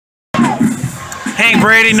Hank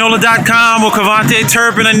Brady, NOLA.com with KaVonte,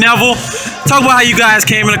 Turpin, and Neville. Talk about how you guys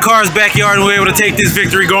came in the Car's backyard and were able to take this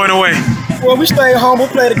victory going away. Well, we stayed humble,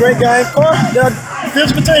 played a great game. Car, they're a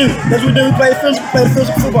physical team. That's what we do. We play a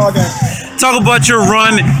physical football game. Talk about your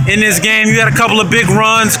run in this game. You had a couple of big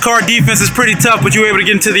runs. Car defense is pretty tough, but you were able to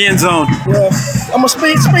get into the end zone. Well, I'm a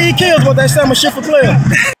speed kills, what they say. I'm a shift for player.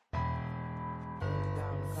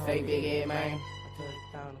 Hey, big head, man.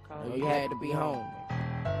 You had to be home.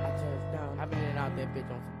 I've been in and out that bitch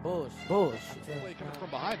on some bullshit. Coming from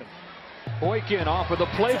behind him. Boykin off of the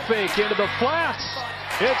play fake into the flats.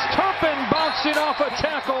 It's Turpin bouncing off a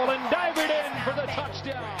tackle and diving in for the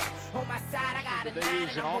touchdown. They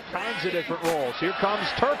use in all kinds of different roles. Here comes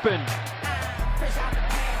Turpin.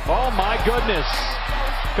 Oh my goodness.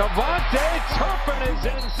 KaVonte Turpin is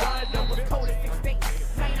inside the 50.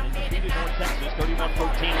 North Texas,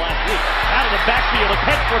 31-14 last week. Out of the backfield, a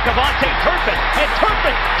catch for KaVonte Turpin. And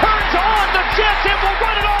Turpin turns on the Jets and will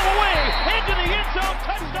run it all the way into the end zone.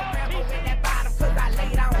 Touchdown.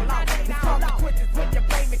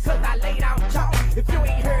 If you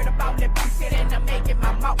ain't heard about that bullshit and I'm making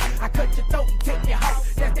my mouth, I cut your throat and take your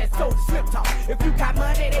house. That's that soul slip talk. If you got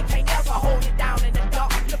money, they can't never hold it down in the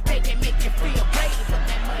dark. Look, they can make you feel great.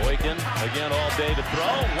 Boykin again all day to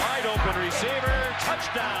throw. Wide open receiver.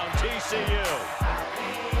 Touchdown TCU.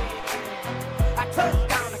 I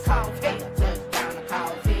touchdown the call here.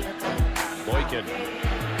 Boykin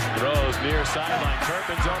throws near sideline.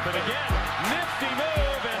 Turpin's open again. Nifty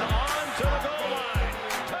move and on to the goal line.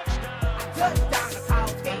 Touchdown.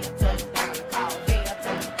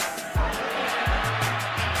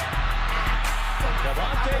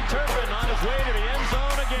 KaVonte Turpin on his way to the end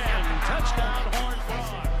zone again. Touchdown, Horned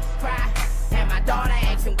Frogs. And my daughter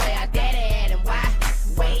asking where I daddy at and why.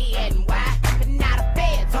 But now the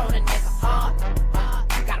feds on a nigga hard.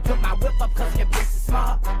 Gotta put my whip up cause your bitch is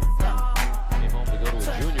smart. Came home to go to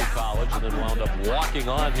a junior college and then wound up walking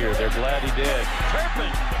on here. They're glad he did.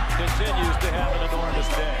 Turpin continues to have an enormous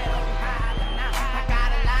day. I got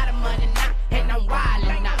a lot of money now and I'm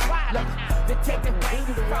wildin' now. Look, the taking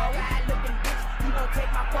baby the road.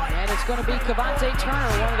 And it's going to be KaVonte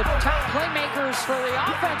Turner, one of the top playmakers for the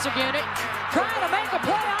offensive unit, trying to make a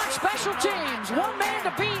play on special teams. One man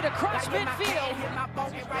to beat across midfield.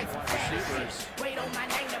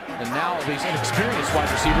 And now these inexperienced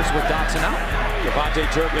wide receivers with Dotson out. KaVonte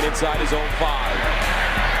Turpin inside his own 5.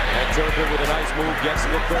 And Turpin with a nice move gets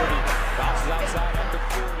to the 30. Bounces outside up to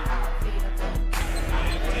 40.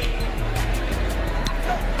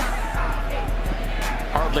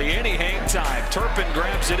 Hardly any hang time. Turpin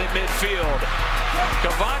grabs it in midfield.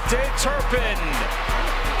 KaVonte Turpin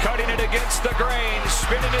cutting it against the grain,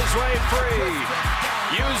 spinning his way free,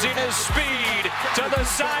 using his speed to the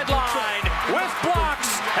sideline with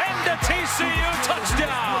blocks and a TCU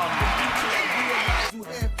touchdown.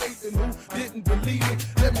 Didn't believe it.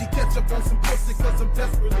 Let me catch up on some pussy cause I'm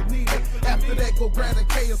desperately needed. After that, go grab a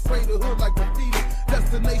K and spray the hood like graffiti.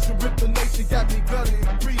 Destination, rip the nation, got me gutted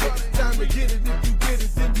and breathing. Time to get it, if you get it,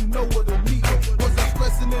 then you know what I need. Was I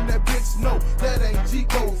stressing in that bitch? No, that ain't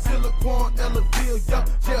G-Code. Silicon, Ellaville, yup,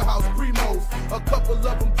 jailhouse primos. A couple of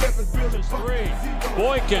them kept it real and three.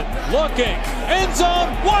 Boykin looking, end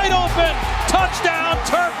zone, wide open, touchdown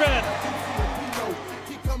Turpin.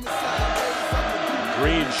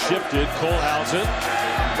 Green shifted, Kohlhausen.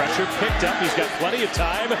 Pressure picked up, he's got plenty of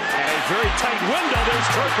time, and a very tight window. There's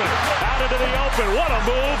Turpin out into the open. What a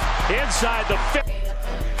move inside the 50.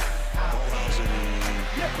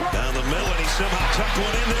 Down the middle, and he somehow tucked one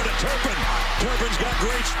in there to Turpin. Turpin's got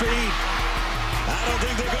great speed. I don't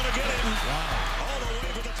think they're going to get him.